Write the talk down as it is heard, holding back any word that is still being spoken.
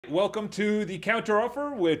welcome to the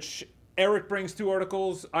counteroffer, which Eric brings 2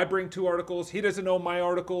 articles, I bring 2 articles, he doesn't know my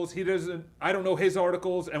articles, I don't know his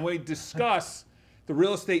articles, and we discuss the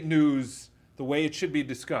real estate news the way it should be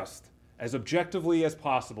discussed, as objectively as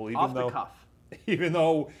possible, Off the cuff. Even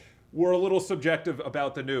though we're a little subjective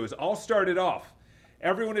about the news. I'll start it off.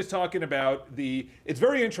 Everyone is talking about it's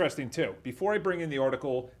very interesting too. Before I bring in the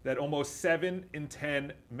article, that almost 7 in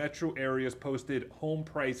 10 metro areas posted home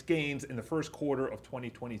price gains in the first quarter of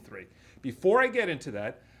 2023. Before I get into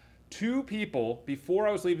that, 2 people, before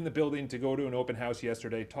I was leaving the building to go to an open house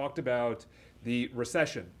yesterday, talked about the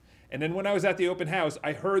recession. And then when I was at the open house,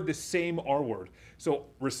 I heard the same R word. So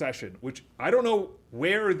recession, which I don't know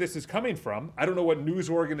where this is coming from. I don't know what news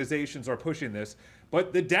organizations are pushing this,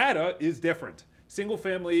 but the data is different. Single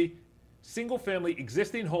family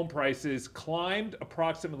existing home prices climbed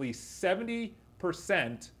approximately 70%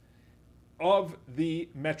 of the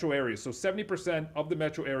metro areas. So 70% of the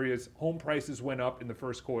metro areas, home prices went up in the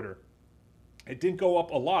first quarter. It didn't go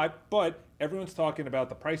up a lot, but everyone's talking about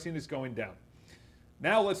the pricing is going down.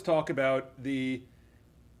 Now let's talk about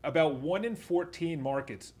about 1 in 14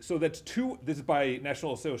 markets. So that's this is by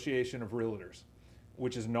National Association of Realtors,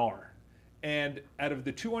 which is NAR. And out of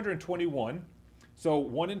the 221, so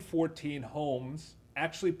 1 in 14 homes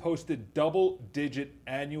actually posted double-digit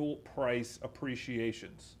annual price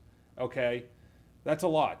appreciations. Okay, that's a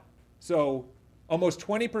lot. So almost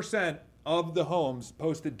 20% of the homes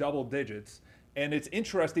posted double digits. And it's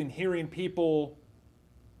interesting hearing people,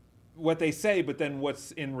 what they say, but then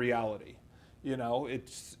what's in reality. You know,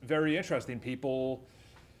 it's very interesting.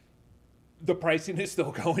 The pricing is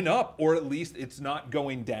still going up, or at least it's not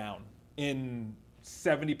going down in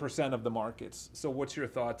 70% of the markets. So what's your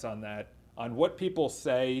thoughts on that, on what people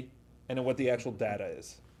say and what the actual data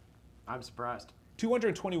is? I'm surprised.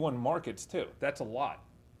 221 markets too. That's a lot,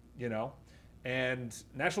 you know? And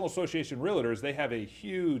National Association of Realtors, they have a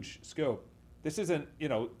huge scope. This isn't,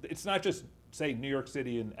 it's not just, say, New York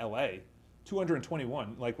City and LA.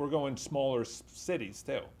 221, like we're going smaller cities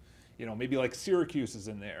too. Maybe like Syracuse is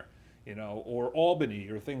in there, or Albany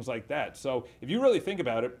or things like that. So if you really think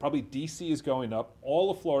about it, probably DC is going up,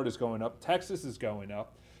 all of Florida is going up, Texas is going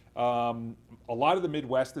up, a lot of the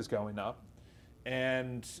Midwest is going up.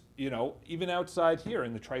 And, even outside here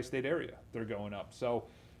in the tri-state area, they're going up. So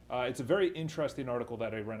it's a very interesting article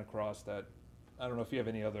that I ran across that I don't know if you have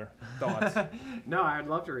any other thoughts. No, I'd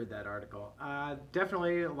love to read that article.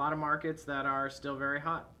 Definitely a lot of markets that are still very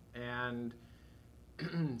hot, and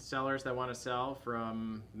sellers that want to sell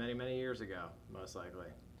from many, many years ago, most likely.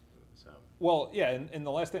 So. Well, yeah, and the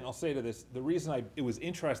last thing I'll say to this, the reason it was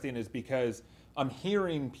interesting is because I'm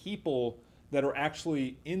hearing people that are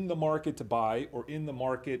actually in the market to buy or in the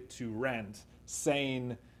market to rent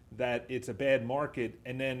saying that it's a bad market,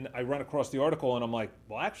 and then I run across the article and I'm like,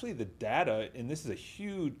 well, actually the data, and this is a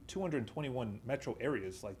huge 221 metro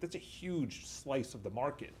areas, like that's a huge slice of the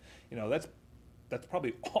market. That's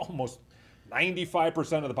probably almost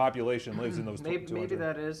 95% of the population lives in those. Maybe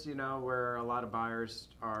that is, where a lot of buyers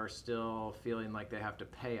are still feeling like they have to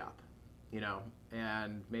pay up,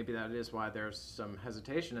 and maybe that is why there's some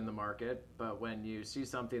hesitation in the market. But when you see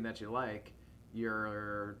something that you like,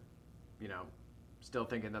 you're, still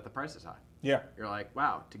thinking that the price is high. Yeah. You're like,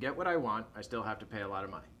 wow, to get what I want, I still have to pay a lot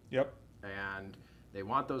of money. Yep. And they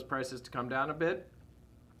want those prices to come down a bit,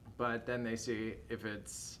 but then they see if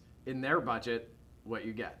it's in their budget, what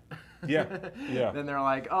you get. Yeah. Yeah. Then they're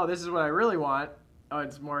like, oh, this is what I really want. Oh,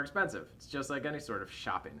 it's more expensive. It's just like any sort of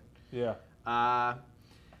shopping. Yeah.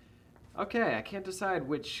 Okay, I can't decide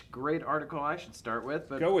which great article I should start with,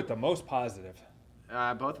 but go with the most positive.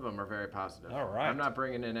 Both of them are very positive. All right. I'm not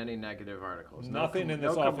bringing in any negative articles. Nothing in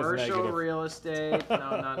this no office commercial negative. real estate, no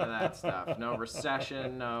none of that stuff. No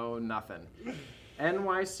recession, no nothing.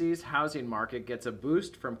 NYC's housing market gets a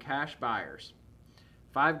boost from cash buyers.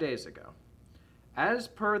 5 days ago. As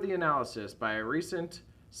per the analysis by a recent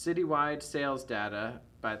citywide sales data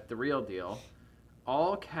by The Real Deal,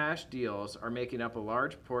 all cash deals are making up a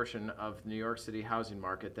large portion of the New York City housing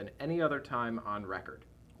market than any other time on record.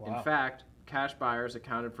 Wow. In fact, cash buyers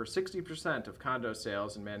accounted for 60% of condo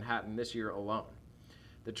sales in Manhattan this year alone.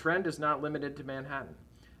 The trend is not limited to Manhattan,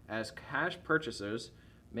 as cash purchasers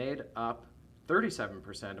made up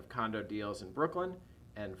 37% of condo deals in Brooklyn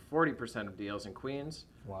and 40% of deals in Queens,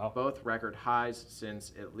 wow, both record highs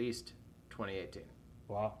since at least 2018.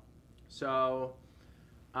 Wow. So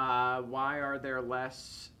why are there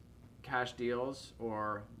less cash deals,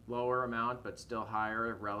 or lower amount but still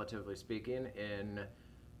higher, relatively speaking, in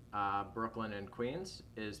Brooklyn and Queens?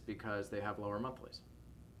 Is because they have lower monthlies,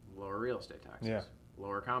 lower real estate taxes, yeah,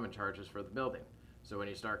 lower common charges for the building. So when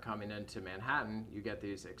you start coming into Manhattan, you get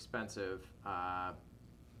these expensive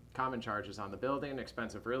common charges on the building,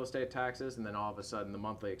 expensive real estate taxes, and then all of a sudden the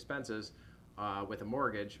monthly expenses with a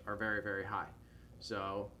mortgage are very, very high.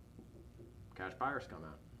 So cash buyers come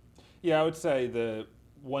out. Yeah, I would say the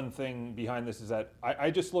one thing behind this is that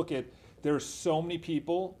I just look at, there's so many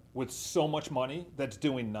people with so much money that's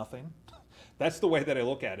doing nothing. That's the way that I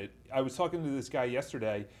look at it. I was talking to this guy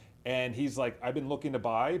yesterday, and he's like, I've been looking to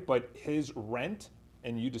buy, but his rent,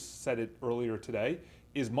 and you just said it earlier today,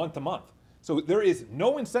 is month to month. So there is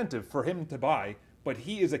no incentive for him to buy, but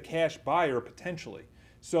he is a cash buyer potentially.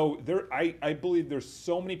 So I believe there's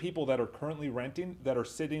so many people that are currently renting that are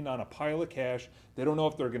sitting on a pile of cash. They don't know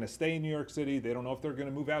if they're going to stay in New York City. They don't know if they're going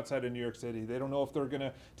to move outside of New York City. They don't know if they're going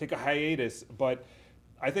to take a hiatus. But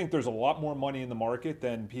I think there's a lot more money in the market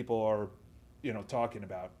than people are, talking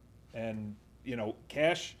about. And,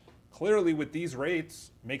 cash clearly with these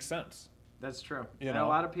rates makes sense. That's true. And a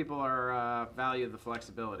lot of people are value the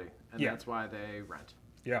flexibility, and that's why they rent.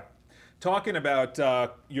 Yeah. Talking about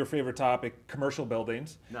your favorite topic, commercial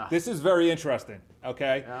buildings. No. This is very interesting,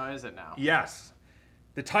 okay? Oh, is it now? Yes.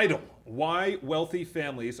 The title, Why Wealthy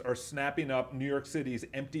Families Are Snapping Up New York City's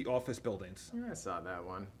Empty Office Buildings. I saw that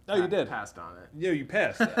one. Oh, you did? Passed on it. Yeah, you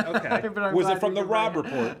passed. Okay. Was it from the Rob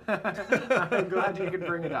Report? I'm glad you could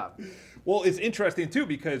bring it up. Well, it's interesting, too,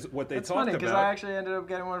 because what they talked about... because I actually ended up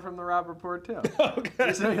getting one from the Rob Report, too.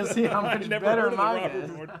 Okay. So you'll see how much better mine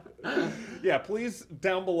is. Yeah, please,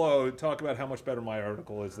 down below, talk about how much better my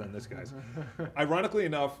article is than this guy's. Ironically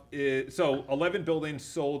enough, 11 buildings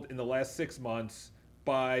sold in the last 6 months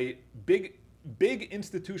by big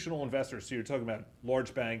institutional investors. So you're talking about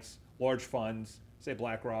large banks, large funds, say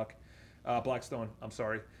Blackstone, I'm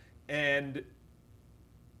sorry. And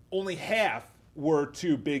only half were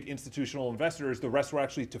to big institutional investors. The rest were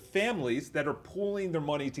actually to families that are pooling their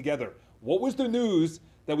money together. What was the news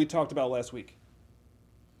that we talked about last week?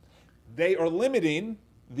 They are limiting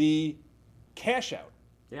the cash out.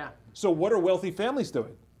 Yeah. So what are wealthy families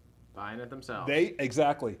doing? Buying it themselves.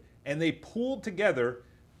 Exactly. And they pooled together,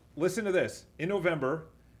 listen to this, in November,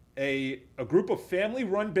 a group of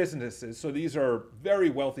family-run businesses, so these are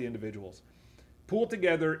very wealthy individuals, pooled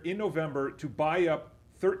together in November to buy up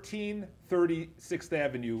 1330 6th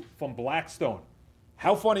Avenue from Blackstone.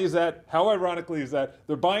 How funny is that? How ironically is that?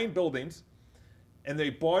 They're buying buildings, and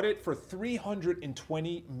they bought it for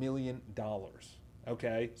 $320 million.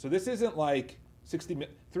 Okay? So this isn't like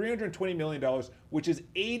 $320 million, which is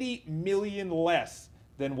 $80 million less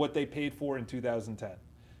than what they paid for in 2010.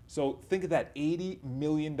 So think of that, $80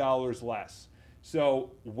 million less.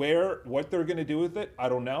 So what they're going to do with it, I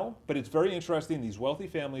don't know, but it's very interesting. These wealthy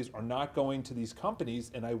families are not going to these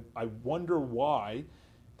companies, and I wonder why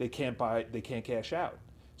they can't cash out.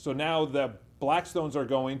 So now the Blackstones are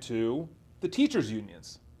going to the teachers'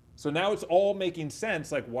 unions. So now it's all making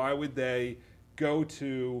sense. Like, why would they go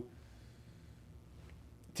to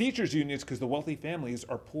teachers' unions? Because the wealthy families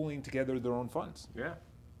are pooling together their own funds. Yeah.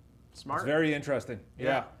 Smart. It's very interesting.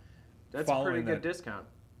 Yeah. That's a pretty good discount.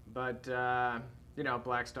 But,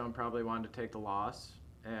 Blackstone probably wanted to take the loss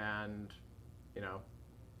and,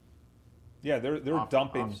 Yeah, they're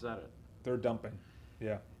dumping. Offset it. They're dumping.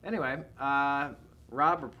 Yeah. Anyway,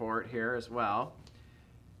 Rob Report here as well.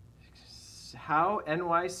 How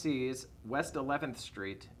NYC's West 11th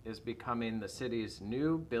Street is becoming the city's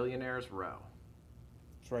new Billionaires Row.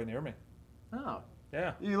 It's right near me. Oh.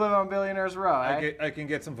 Yeah. You live on Billionaires Row, eh? I can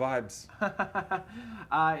get some vibes.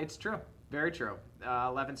 It's true. Very true.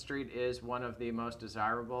 11th Street is one of the most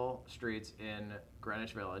desirable streets in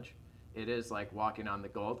Greenwich Village. It is like walking on the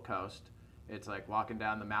Gold Coast. It's like walking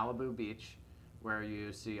down the Malibu Beach, where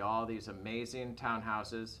you see all these amazing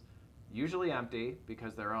townhouses, usually empty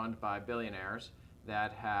because they're owned by billionaires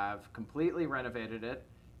that have completely renovated it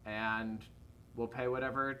and will pay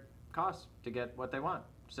whatever it costs to get what they want.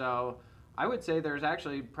 So I would say there's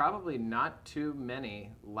actually probably not too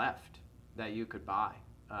many left that you could buy.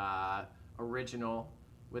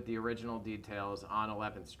 With the original details on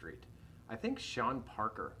 11th Street. I think Sean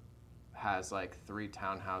Parker has like 3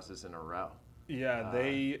 townhouses in a row. Yeah,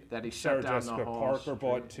 that he Sarah shut down Jessica the whole Parker street.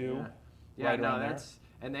 bought 2. Yeah, right no, there.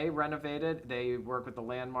 And they renovated. They work with the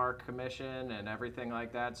Landmark Commission and everything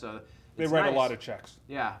like that. So They write a lot of checks.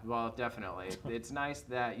 Yeah, well, definitely. It's nice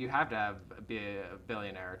that you have to be a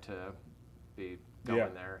billionaire to be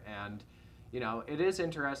going there. And it is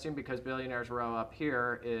interesting because Billionaires Row up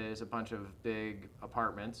here is a bunch of big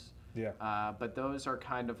apartments. Yeah. But those are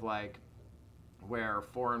kind of like where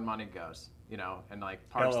foreign money goes, and like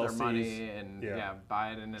parks LLCs. their money and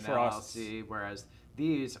buy it in an Trusts. LLC. Whereas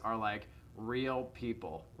these are like real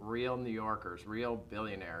people, real New Yorkers, real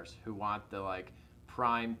billionaires who want the like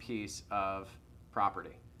prime piece of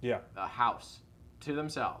property. Yeah. A house to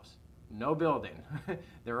themselves, no building,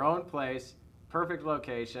 their own place, perfect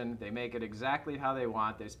location. They make it exactly how they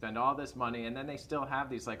want. They spend all this money, and then they still have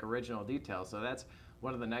these like original details. So that's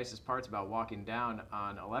one of the nicest parts about walking down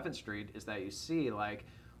on 11th Street is that you see like,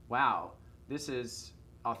 wow, this is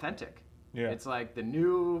authentic. Yeah. It's like the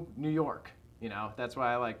new New York. You know, that's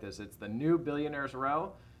why I like this. It's the new Billionaires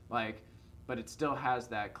Row, like, but it still has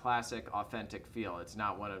that classic, authentic feel. It's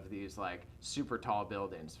not one of these like super tall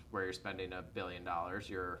buildings where you're spending $1 billion.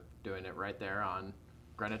 You're doing it right there on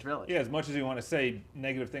Greenwich Village. Yeah, as much as you want to say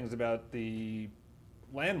negative things about the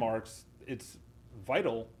landmarks, it's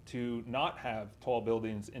vital to not have tall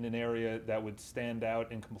buildings in an area that would stand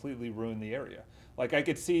out and completely ruin the area. Like I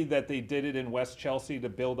could see that they did it in West Chelsea to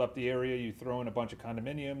build up the area. You throw in a bunch of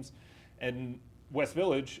condominiums. And West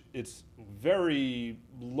Village, it's very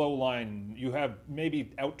low line. You have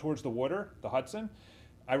maybe out towards the water, the Hudson.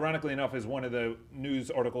 Ironically enough, as one of the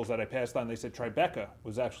news articles that I passed on, they said Tribeca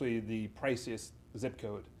was actually the priciest zip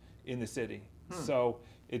code in the city. So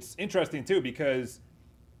it's interesting too because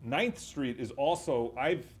 9th Street is also,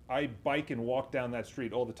 I bike and walk down that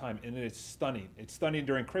street all the time, and it's stunning. It's stunning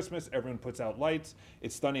during Christmas. Everyone puts out lights.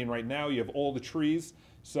 It's stunning right now. You have all the trees.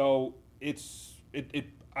 So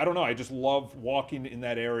I don't know. I just love walking in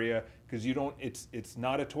that area because you don't. It's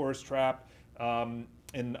not a tourist trap,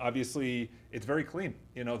 and obviously it's very clean.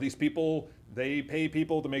 You know, these people, they pay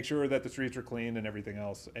people to make sure that the streets are clean and everything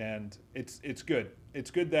else, and it's good. It's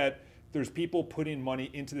good that there's people putting money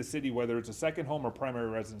into the city, whether it's a second home or primary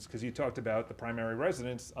residence, because you talked about the primary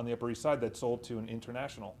residence on the Upper East Side that sold to an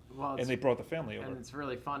international, and they brought the family over. And it's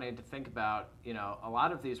really funny to think about, you know, a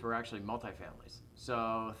lot of these were actually multifamilies.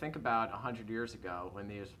 So think about 100 years ago when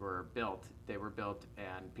these were built. They were built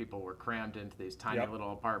and people were crammed into these tiny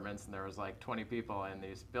little apartments, and there was like 20 people in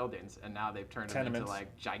these buildings, and now they've turned them into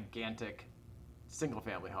like gigantic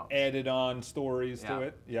single-family homes. Added on stories to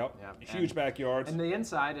it. Yep. Huge backyards. And the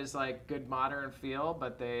inside is like good modern feel,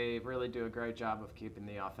 but they really do a great job of keeping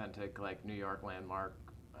the authentic like New York landmark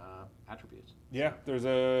attributes. Yeah, there's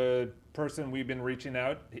a person we've been reaching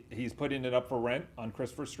out. He's putting it up for rent on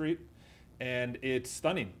Christopher Street, and it's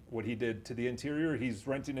stunning what he did to the interior. He's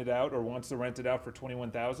renting it out or wants to rent it out for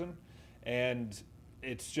 $21,000, and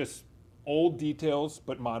it's just old details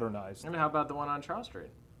but modernized. And how about the one on Charles Street?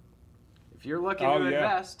 If you're looking to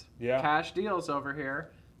invest, cash deals over here.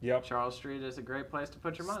 Yep. Charles Street is a great place to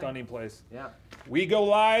put your money. Stunning place. Yeah. We go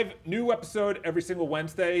live, new episode every single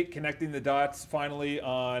Wednesday, connecting the dots finally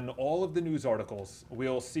on all of the news articles.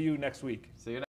 We'll see you next week. See you next